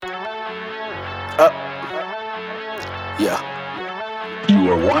Up, yeah.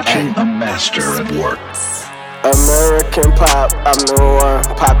 You are watching a master at work. American pop, I'm the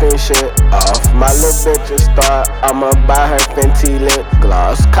one popping shit off. My little bitch a star, I'ma buy her Fenty lip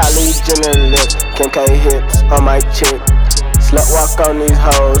gloss. Kylie Jenner lips, Kim K hips on my chick. Slut walk on these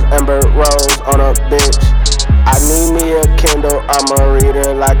hoes, Amber Rose on a bitch. I need me a Kindle, I'ma read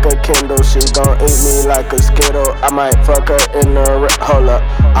her like a Kindle. She gon' eat me like a Skittle, I might fuck her in the hold up.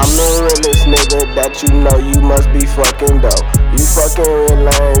 I'm the realest nigga that you know, you must be fucking dope. You fucking with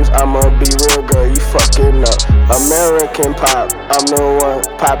lames, I'ma be real girl, you fucking up. American pop, I'm the one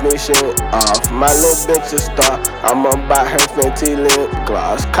popping shit off. My little bitch a star, I'ma buy her Fenty lip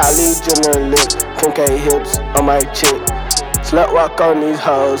gloss. Kylie Jenner lips, Kim K hips on my chick. Slut walk on these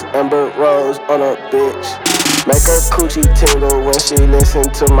hoes, Amber Rose on a bitch. Make her coochie tingle when she listen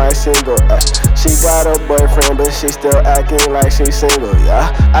to my single. She got a boyfriend, but she still acting like she single, yeah.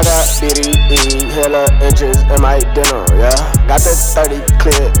 I got BDE, hella inches in my denim, yeah. Got the 30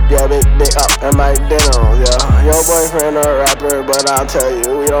 clip, yeah, big dick up in my denim, yeah. Your boyfriend a rapper, but I'll tell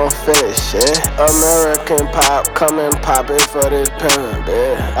you, we don't finish shit. American pop, come and pop it for this pimpin',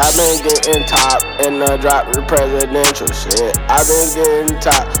 bitch. I been getting top in the drop with presidential shit. I been getting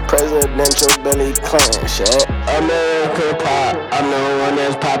top presidential Billy Clinton shit. American pop, I'm the one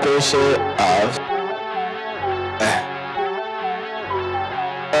that's popping shit off.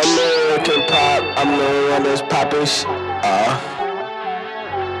 American pop, I'm the one that's popping shit off.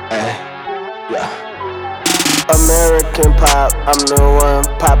 Yeah. American pop, I'm the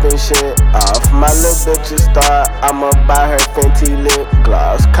one popping shit off. My little bitch a star, I'ma buy her Fenty lip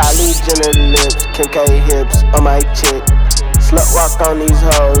gloss. Kylie Jenner lips, Kim K hips on my chick. Slut walk on these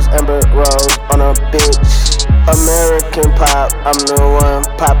hoes, Amber Rose on a bitch. American pop, I'm the one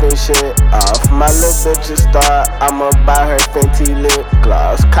popping shit off. My little bitch a star, I'ma buy her Fenty lip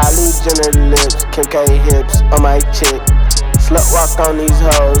gloss. Kylie Jenner lips, Kim K hips on my chick. Slut walk on these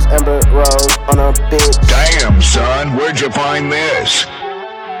hoes, Amber Rose on a bitch. Damn, son, where'd you find this?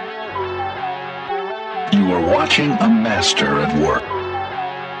 You are watching a master at work.